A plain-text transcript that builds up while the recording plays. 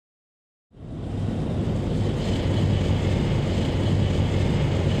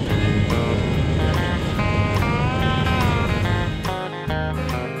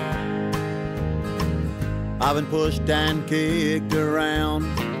I've been pushed and kicked around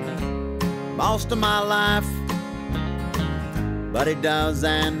most of my life, but it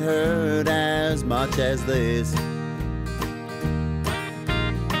doesn't hurt as much as this.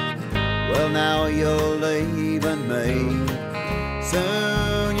 Well, now you're leaving me,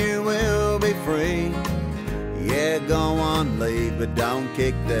 soon you will be free. Yeah, go on, leave, but don't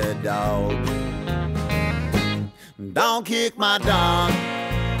kick the dog. Don't kick my dog.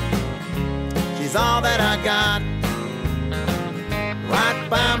 She's all that I got, right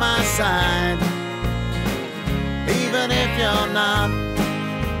by my side. Even if you're not,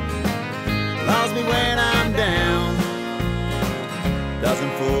 loves me when I'm down,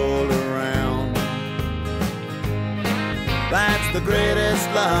 doesn't fool around. That's the greatest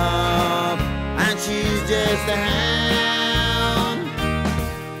love, and she's just a hound.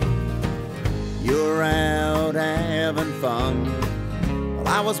 You're out having fun while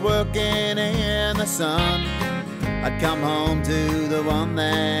I was working in the sun. I'd come home to the one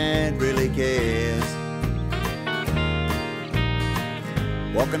that really cares,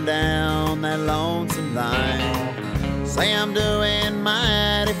 walking down that lonesome line, say I'm doing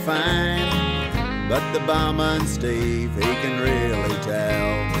mighty fine, but the bummin' Steve, he can really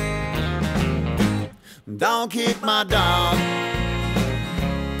tell. Don't kick my dog,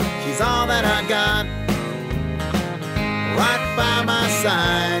 she's all that I got, right by my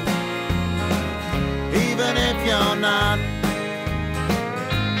side. Even if you're not,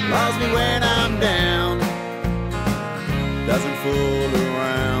 loves me when I'm down, doesn't fool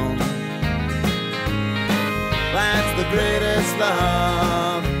around. That's the greatest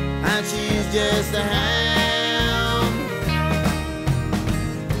love, and she's just a hound.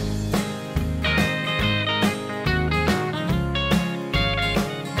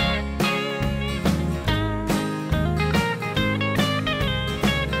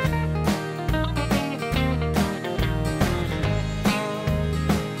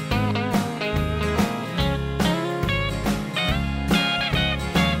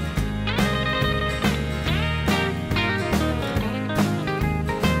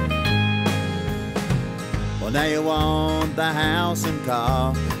 Now you want the house and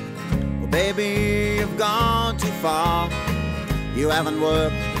car. Well, baby, you've gone too far. You haven't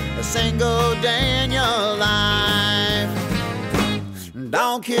worked a single day in your life.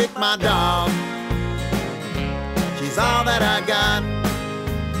 Don't kick my dog, she's all that I got,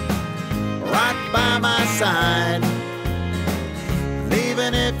 right by my side. And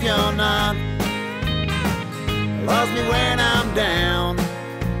even if you're not, loves me when I'm down,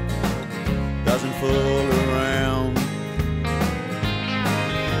 doesn't fool around.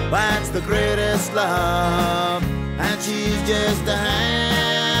 That's the greatest love, and she's just a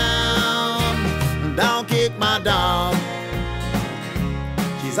hound. Don't kick my dog,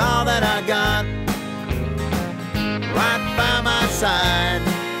 she's all that I got, right by my side.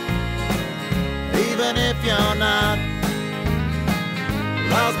 Even if you're not,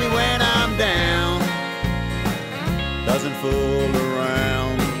 loves me when I'm down, doesn't fool around.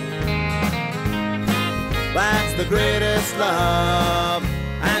 That's the greatest love,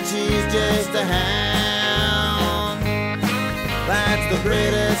 and she's just a hound. That's the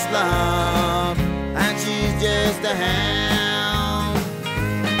greatest love, and she's just a hound.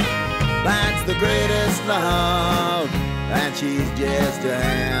 That's the greatest love, and she's just a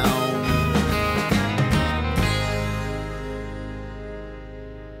hound.